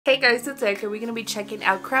Hey guys, it's Erika. We're going to be checking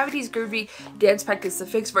out CRAVITY's Groovy dance practice, the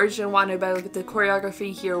fixed version. Want to know about the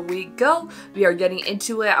choreography? Here we go. We are getting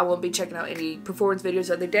into it. I won't be checking out any performance videos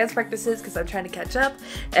or other dance practices because I'm trying to catch up.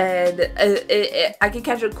 And I can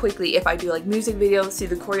catch up quickly if I do like music videos, see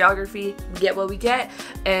the choreography, get what we get,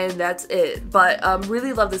 and that's it. But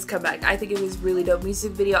really love this comeback. I think it was really dope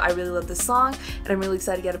music video. I really love the song, and I'm really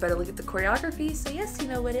excited to get a better look at the choreography. So yes, you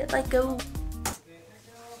know what it like go.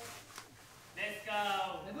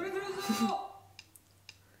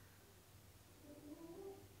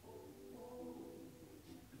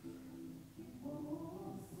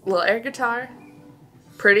 Little air guitar.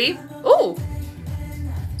 Pretty. Ooh.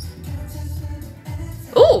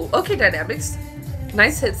 Ooh, okay, dynamics.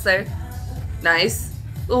 Nice hits there. Nice.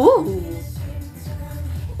 Ooh.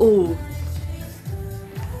 Ooh.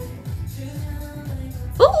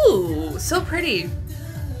 Ooh, so pretty.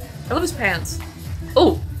 I love his pants.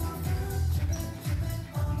 Ooh.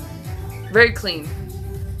 Very clean.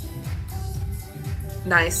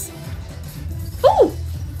 Nice. Ooh!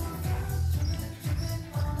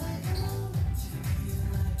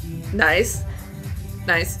 Nice.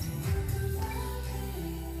 Nice.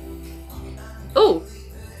 Ooh!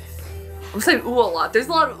 I'm saying ooh a lot. There's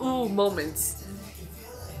a lot of ooh moments.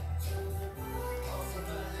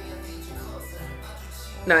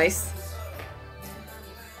 Nice.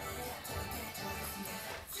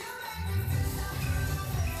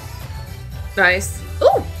 Nice.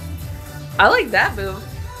 Ooh! I like that move.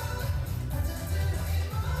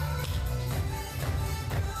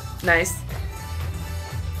 Nice.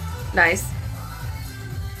 Nice.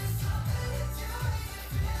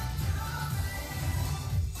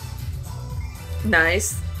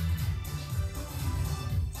 Nice.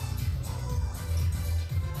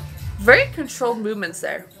 Very controlled movements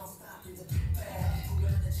there.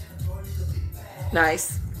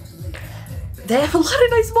 Nice. They have a lot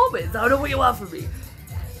of nice moments. I don't know what you want from me.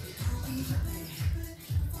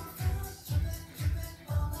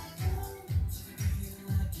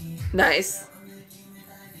 Nice.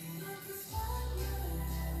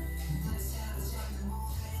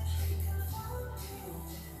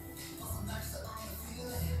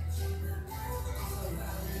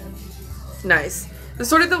 Nice. The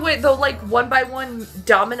sort of the way though, like one by one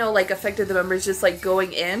domino like affected the members just like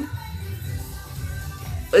going in.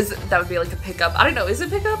 That would be like a pickup. I don't know. Is it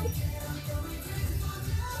pickup?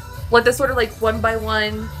 Like the sort of like one by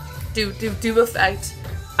one do effect.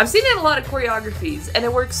 I've seen it in a lot of choreographies and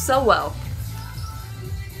it works so well.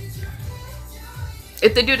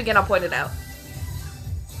 If they do it again, I'll point it out.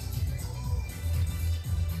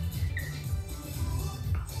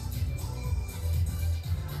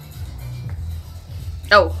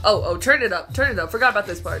 Oh, turn it up, turn it up. Forgot about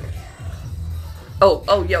this part. Oh,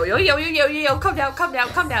 yo, calm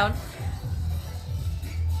down.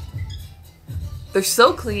 They're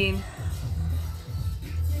so clean.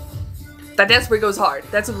 That dance break goes hard.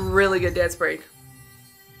 That's a really good dance break.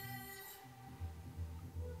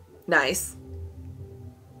 Nice.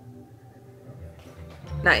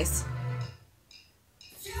 Nice.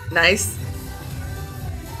 Nice.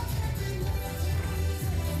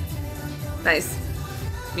 Nice.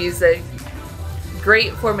 Music.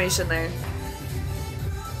 Great formation there.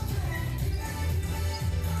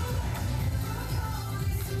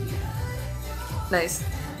 Nice.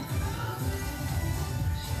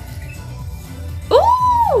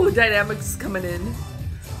 Ooh! Dynamics coming in.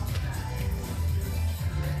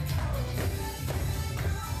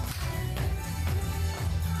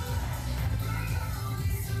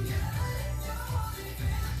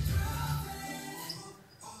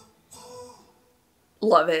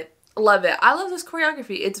 Love it. Love it. I love this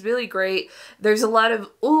choreography. It's really great. There's a lot of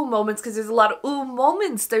ooh moments because there's a lot of ooh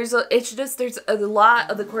moments. There's a lot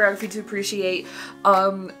of the choreography to appreciate.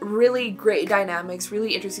 Really great dynamics,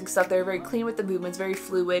 really interesting stuff there. Very clean with the movements, very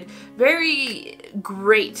fluid, very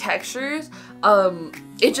great textures.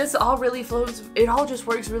 It just all really flows. It all just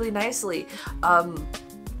works really nicely.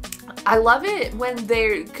 I love it when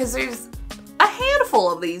because there's a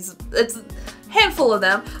handful of these. It's handful of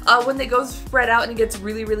them when they go spread out and it gets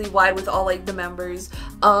really wide with all like the members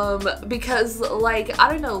because like I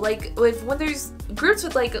don't know, like when there's groups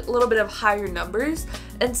with like a little bit of higher numbers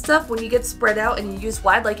and stuff, when you get spread out and you use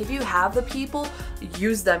wide, like if you have the people,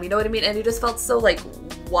 use them, you know what I mean? And it just felt so like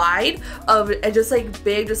wide and just like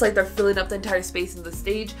big, just like they're filling up the entire space in the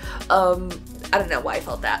stage. I don't know why I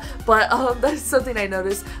felt that, but that's something I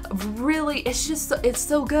noticed. Really, it's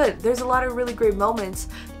so good. There's a lot of really great moments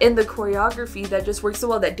in the choreography that just works so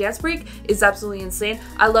well. That dance break is absolutely insane.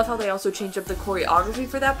 I love how they also changed up the choreography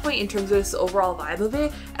for that point in terms of this overall vibe of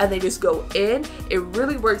it, and they just go in. It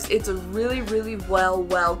really works. It's a really well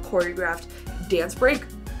choreographed dance break.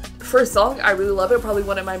 For a song, I really love it. Probably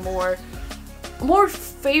one of my more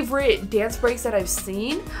favorite dance breaks that I've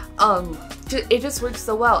seen. It just works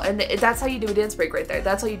so well, and that's how you do a dance break right there.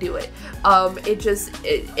 That's how you do it.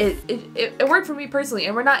 It worked for me personally,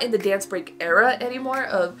 and we're not in the dance break era anymore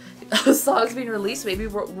of songs being released. Maybe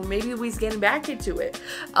we're getting back into it,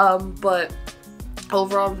 but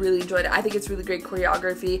overall really enjoyed it. I think it's really great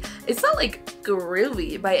choreography. It's not like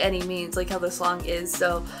groovy by any means like how the song is,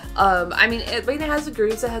 so I mean it has the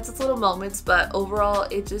grooves, it has its little moments, but overall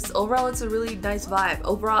it's a really nice vibe.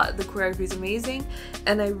 Overall the choreography is amazing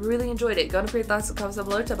and I really enjoyed it. Go and put your thoughts in the comments down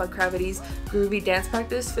below. Talk about CRAVITY's Groovy dance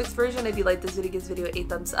practice fixed version. If you like this video, give this video a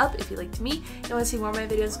thumbs up. If you liked me and want to see more of my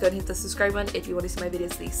videos, go ahead and hit the subscribe button. If you want to see my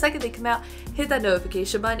videos the second they come out, hit that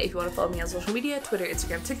notification button. If you want to follow me on social media, Twitter,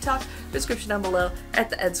 Instagram, TikTok, description down below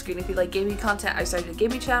at the end screen. If you like gaming content, I started a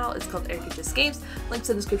gaming channel. It's called Erika Games. Links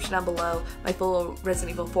in the description down below. My full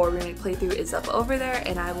Resident Evil 4 remake playthrough is up over there,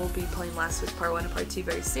 and I will be playing Last of Us Part 1 and Part 2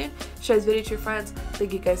 very soon. Share this video to your friends.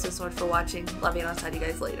 Thank you guys so much for watching. Love you, and I'll talk to you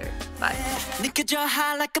guys later. Bye.